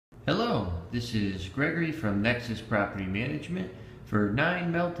Hello, this is Gregory from Nexus Property Management for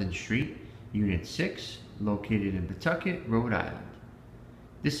 9 Melton Street, Unit 6, located in Pawtucket, Rhode Island.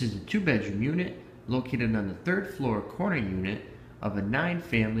 This is a 2-bedroom unit located on the 3rd floor corner unit of a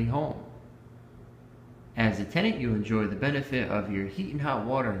 9-family home. As a tenant, you enjoy the benefit of your heat and hot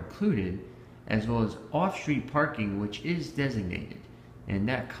water included, as well as off-street parking, which is designated, and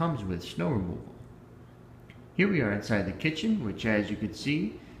that comes with snow removal. Here we are inside the kitchen, which, as you can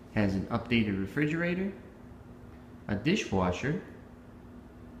see, has an updated refrigerator, a dishwasher,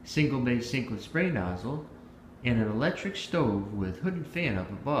 single bay sink with spray nozzle, and an electric stove with hood and fan up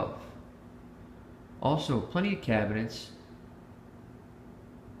above. Also plenty of cabinets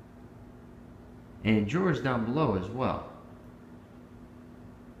and drawers down below as well.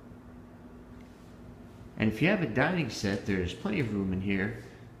 And if you have a dining set, there's plenty of room in here.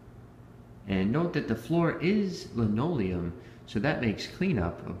 And note that the floor is linoleum, so that makes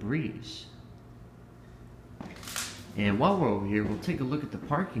cleanup a breeze. And while we're over here, we'll take a look at the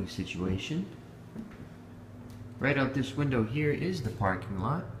parking situation. Right out this window here is the parking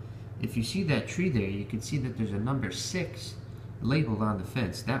lot. If you see that tree there, you can see that there's a number 6 labeled on the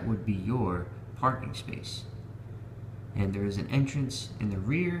fence. That would be your parking space. And there is an entrance in the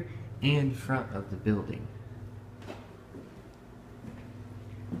rear and front of the building.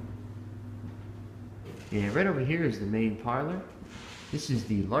 And right over here is the main parlor. This is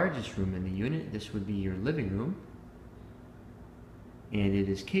the largest room in the unit. This would be your living room. And it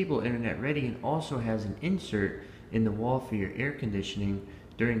is cable internet ready and also has an insert in the wall for your air conditioning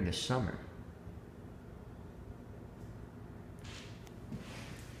during the summer.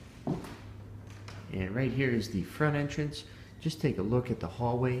 And right here is the front entrance. Just take a look at the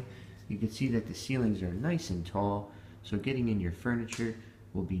hallway. You can see that the ceilings are nice and tall, so getting in your furniture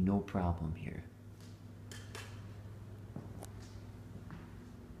will be no problem here.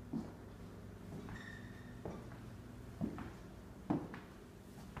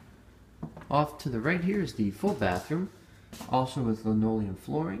 Off to the right here is the full bathroom, also with linoleum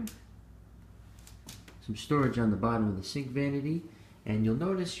flooring. Some storage on the bottom of the sink vanity, and you'll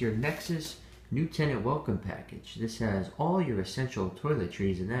notice your Nexus new tenant welcome package. This has all your essential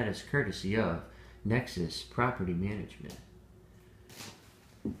toiletries, and that is courtesy of Nexus Property Management.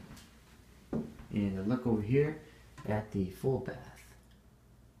 And a look over here at the full bath.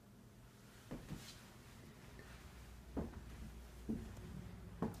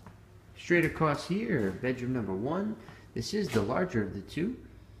 Straight across here, bedroom number 1. This is the larger of the two,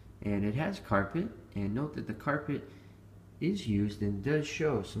 and it has carpet. And note that the carpet is used and does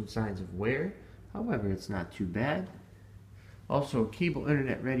show some signs of wear. However, it's not too bad. Also, cable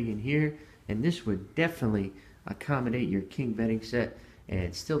internet ready in here, and this would definitely accommodate your king bedding set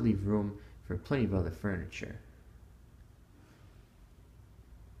and still leave room for plenty of other furniture.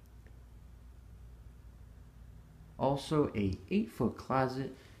 Also, a 8-foot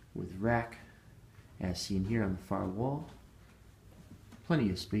closet with rack as seen here on the far wall. Plenty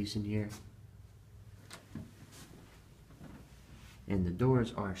of space in here. And the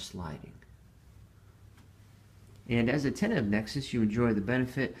doors are sliding. And as a tenant of Nexus, you enjoy the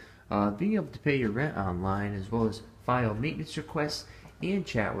benefit of being able to pay your rent online, as well as file maintenance requests and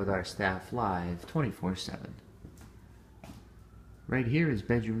chat with our staff live 24/7. Right here is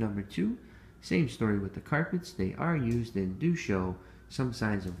bedroom number 2. Same story with the carpets. They are used and do show some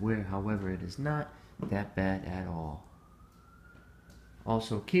signs of wear. However, it is not that bad at all.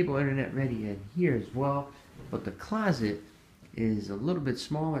 Also, cable internet ready in here as well, but the closet is a little bit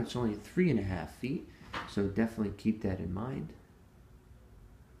smaller. It's only 3.5 feet, so definitely keep that in mind.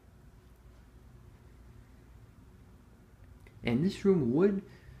 And this room would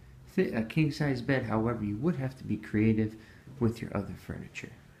fit a king-size bed. However, you would have to be creative with your other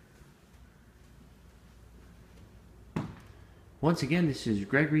furniture. Once again, this is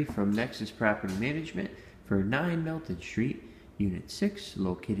Gregory from Nexus Property Management for 9 Melton Street, Unit 6,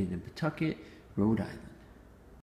 located in Pawtucket, Rhode Island.